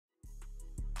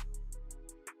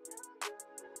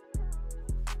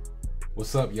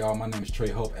What's up, y'all? My name is Trey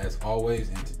Hope, as always,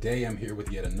 and today I'm here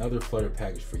with yet another Flutter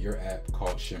package for your app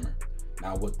called Shimmer.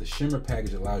 Now, what the Shimmer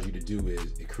package allows you to do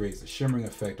is it creates a shimmering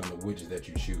effect on the widgets that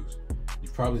you choose.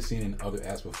 You've probably seen it in other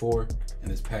apps before,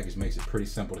 and this package makes it pretty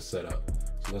simple to set up.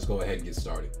 So let's go ahead and get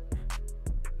started.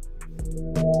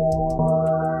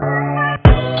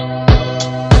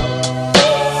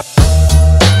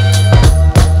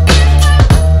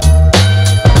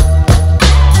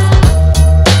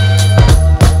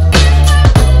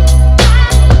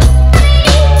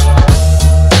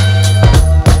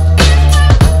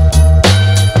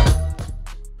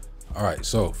 Alright,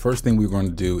 so first thing we're going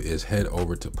to do is head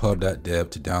over to pub.dev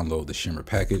to download the Shimmer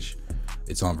package.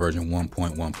 It's on version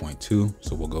 1.1.2,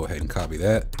 so we'll go ahead and copy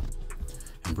that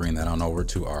and bring that on over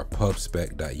to our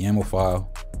pubspec.yaml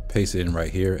file. Paste it in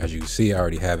right here. As you can see, I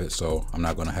already have it, so I'm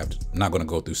not going to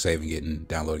go through saving it and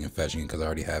downloading and fetching it because I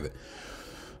already have it.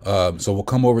 So we'll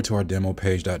come over to our demo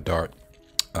page.dart.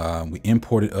 We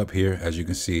import it up here, as you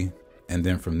can see. And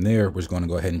then from there, we're just going to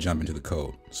go ahead and jump into the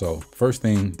code. So first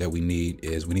thing that we need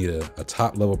is a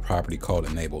top level property called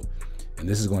enable. And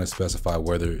this is going to specify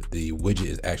whether the widget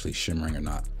is actually shimmering or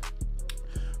not.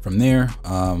 From there,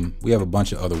 we have a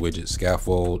bunch of other widgets: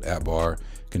 scaffold, app bar,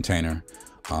 container.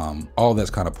 All that's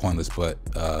kind of pointless, but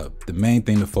the main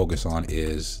thing to focus on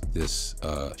is this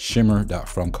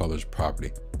shimmer.fromColors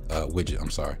property widget. I'm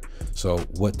sorry. So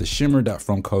what the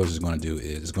shimmer.fromColors is going to do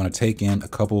is it's going to take in a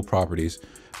couple of properties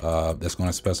that's going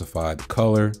to specify the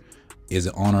color, is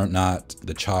it on or not,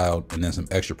 the child, and then some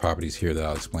extra properties here that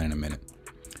I'll explain in a minute.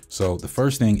 So the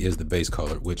first thing is the base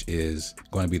color, which is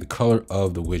going to be the color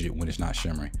of the widget when it's not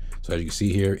shimmering. So as you can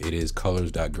see here, it is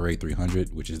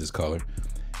colors.grade300, which is this color.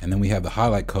 And then we have the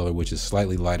highlight color, which is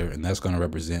slightly lighter, and that's going to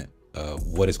represent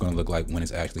what it's going to look like when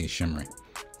it's actually shimmering.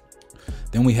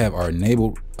 Then we have our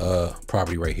enabled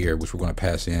property right here, which we're going to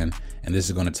pass in, and this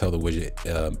is going to tell the widget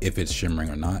if it's shimmering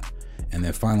or not. And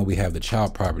then finally, we have the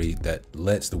child property that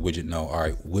lets the widget know, all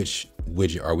right, which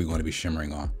widget are we going to be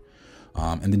shimmering on?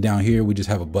 And then down here, we just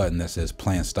have a button that says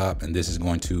play and stop, and this is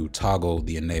going to toggle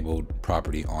the enabled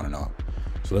property on and off.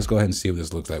 So let's go ahead and see what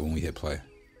this looks like when we hit play.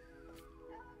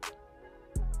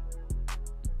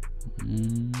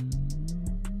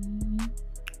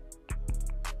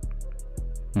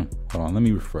 Hold on, let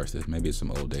me refresh this. Maybe it's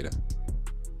some old data.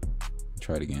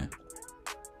 Try it again.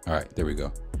 All right, there we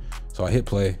go. So I hit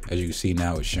play. As you can see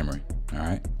now, it's shimmering. All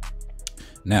right.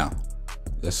 Now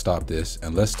let's stop this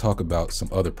and let's talk about some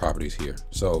other properties here.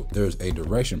 So there's a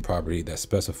direction property that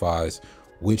specifies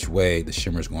which way the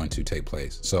shimmer is going to take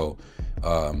place. So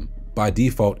by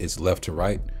default, it's left to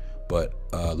right, but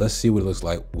let's see what it looks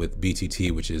like with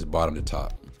BTT, which is bottom to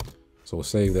top. So we'll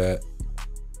save that,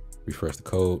 refresh the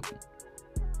code,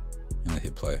 and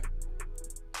hit play.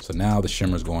 So now the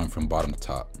shimmer is going from bottom to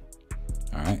top.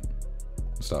 All right.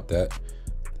 Stop that.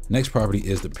 Next property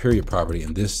is the period property,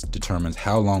 and this determines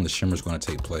how long the shimmer is going to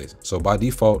take place. So by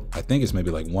default, I think it's maybe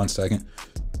like 1 second,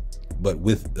 but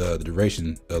with the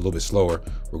duration a little bit slower,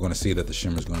 we're going to see that the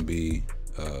shimmer is going to be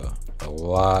a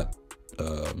lot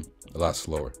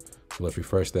slower. So let's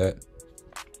refresh that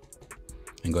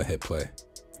and go ahead and play.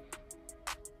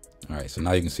 All right, so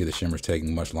now you can see the shimmer is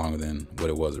taking much longer than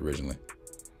what it was originally.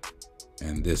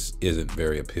 And this isn't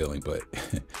very appealing, but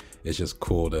it's just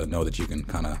cool to know that you can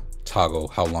kind of toggle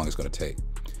how long it's going to take.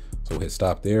 So we'll hit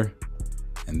stop there.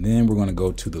 And then we're going to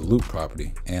go to the loop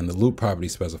property. And the loop property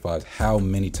specifies how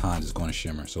many times it's going to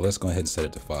shimmer. So let's go ahead and set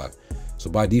it to 5. So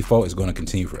by default, it's going to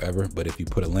continue forever. But if you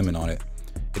put a limit on it,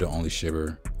 it'll only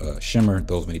shimmer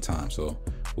those many times. So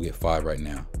we'll get 5 right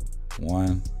now.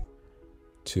 1,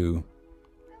 2,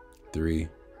 3,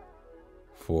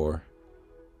 4,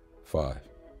 5.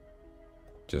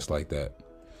 Just like that.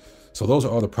 So those are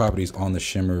all the properties on the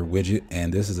Shimmer widget,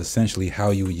 and this is essentially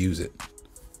how you would use it.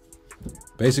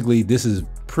 Basically, this is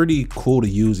pretty cool to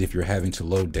use if you're having to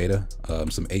load data,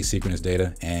 some asynchronous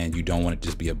data, and you don't want it to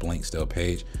just be a blank stale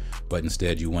page, but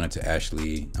instead you want it to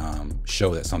actually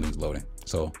show that something's loading.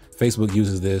 So Facebook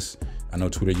uses this, I know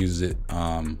Twitter uses it,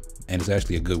 and it's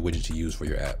actually a good widget to use for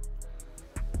your app.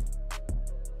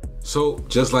 So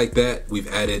just like that, we've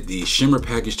added the Shimmer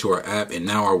package to our app, and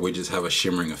now our widgets have a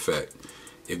shimmering effect.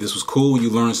 If this was cool, you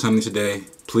learned something today,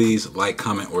 please like,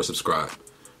 comment, or subscribe.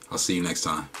 I'll see you next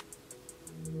time.